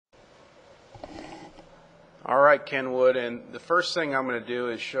All right, Kenwood, and the first thing I'm going to do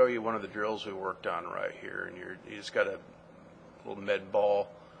is show you one of the drills we worked on right here. And you just got a little med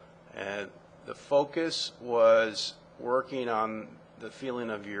ball, and the focus was working on the feeling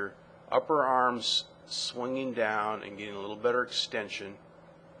of your upper arms swinging down and getting a little better extension.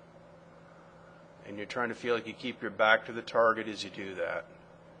 And you're trying to feel like you keep your back to the target as you do that.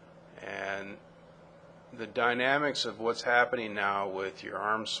 And the dynamics of what's happening now with your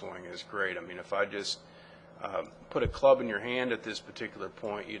arm swing is great. I mean, if I just put a club in your hand at this particular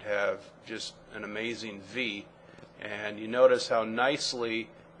point, you'd have just an amazing V. And you notice how nicely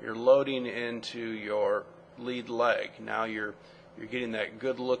you're loading into your lead leg. Now you're getting that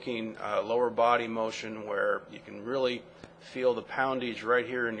good-looking lower body motion where you can really feel the poundage right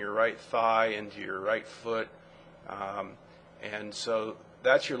here in your right thigh into your right foot. And so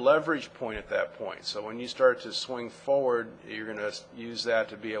that's your leverage point at that point. So when you start to swing forward, you're going to use that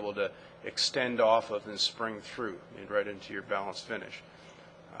to be able to extend off of and spring through and right into your balanced finish.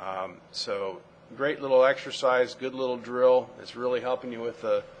 So great little exercise, good little drill. It's really helping you with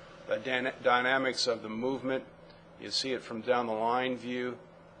the dynamics of the movement. You see it from down the line view.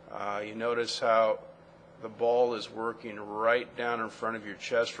 You notice how the ball is working right down in front of your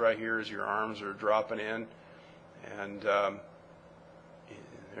chest right here as your arms are dropping in. And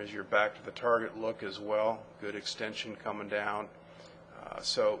there's your back to the target look as well. Good extension coming down.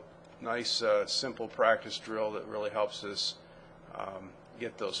 So nice simple practice drill that really helps us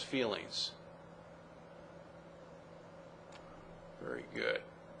get those feelings. Very good.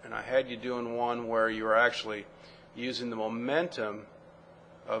 And I had you doing one where you were actually using the momentum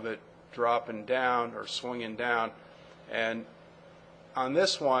of it dropping down or swinging down. And on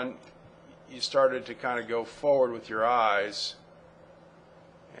this one, you started to kind of go forward with your eyes.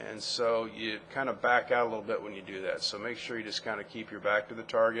 And so you kind of back out a little bit when you do that. So make sure you just kind of keep your back to the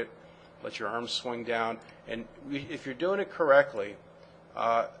target, let your arms swing down. And if you're doing it correctly,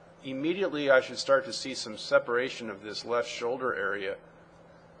 immediately I should start to see some separation of this left shoulder area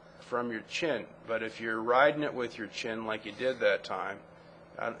from your chin. But if you're riding it with your chin like you did that time,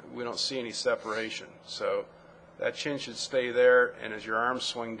 we don't see any separation. So that chin should stay there, and as your arms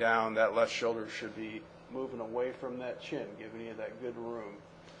swing down, that left shoulder should be moving away from that chin, giving you that good room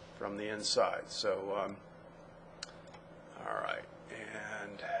from the inside. So, all right,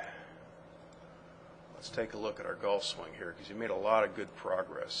 and let's take a look at our golf swing here, because you made a lot of good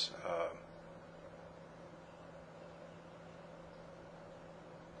progress.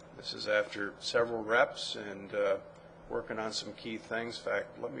 This is after several reps and working on some key things. In fact,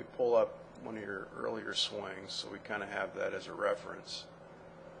 let me pull up one of your earlier swings so we kind of have that as a reference.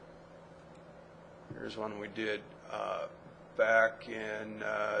 Here's one we did back in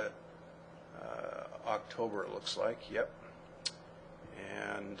October, it looks like. Yep.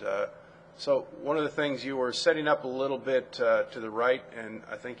 And so one of the things, you were setting up a little bit to the right, and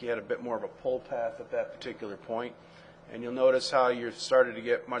I think you had a bit more of a pull path at that particular point. And you'll notice how you've started to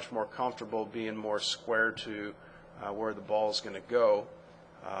get much more comfortable being more square to where the ball is going to go.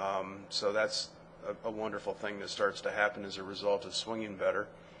 So that's a wonderful thing that starts to happen as a result of swinging better.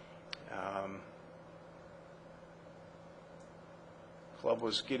 Club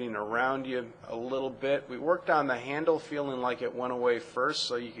was getting around you a little bit. We worked on the handle, feeling like it went away first,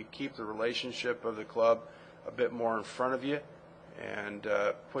 so you could keep the relationship of the club a bit more in front of you, and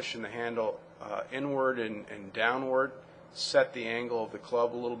pushing the handle inward and downward, set the angle of the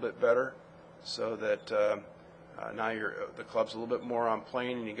club a little bit better, so that now the club's a little bit more on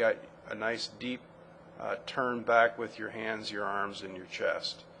plane, and you got a nice deep turn back with your hands, your arms, and your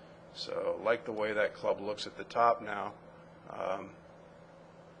chest. So like the way that club looks at the top now.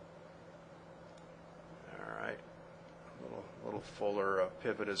 All right, a little fuller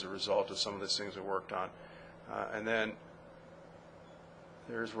pivot as a result of some of these things we worked on. And then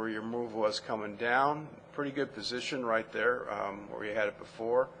there's where your move was coming down. Pretty good position right there where you had it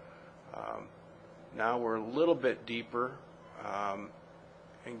before. Now we're a little bit deeper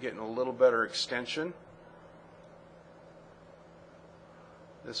and getting a little better extension.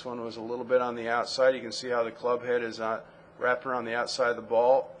 This one was a little bit on the outside. You can see how the club head is wrapped around the outside of the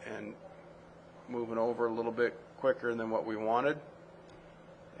ball and moving over a little bit quicker than what we wanted.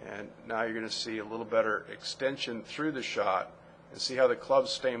 And now you're going to see a little better extension through the shot, and see how the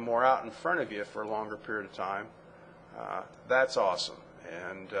clubs stay more out in front of you for a longer period of time. That's awesome.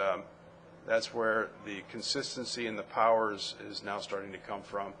 And that's where the consistency and the power is now starting to come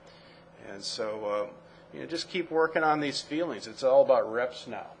from. And so just keep working on these feelings. It's all about reps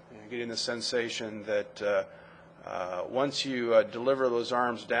now. Getting the sensation that once you deliver those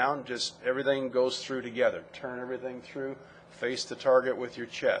arms down, just everything goes through together. Turn everything through, face the target with your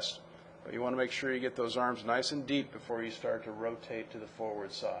chest. But you want to make sure you get those arms nice and deep before you start to rotate to the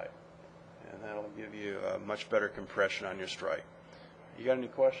forward side. And that'll give you a much better compression on your strike. You got any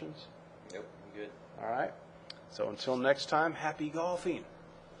questions? Nope, I'm good. All right. So until next time, happy golfing.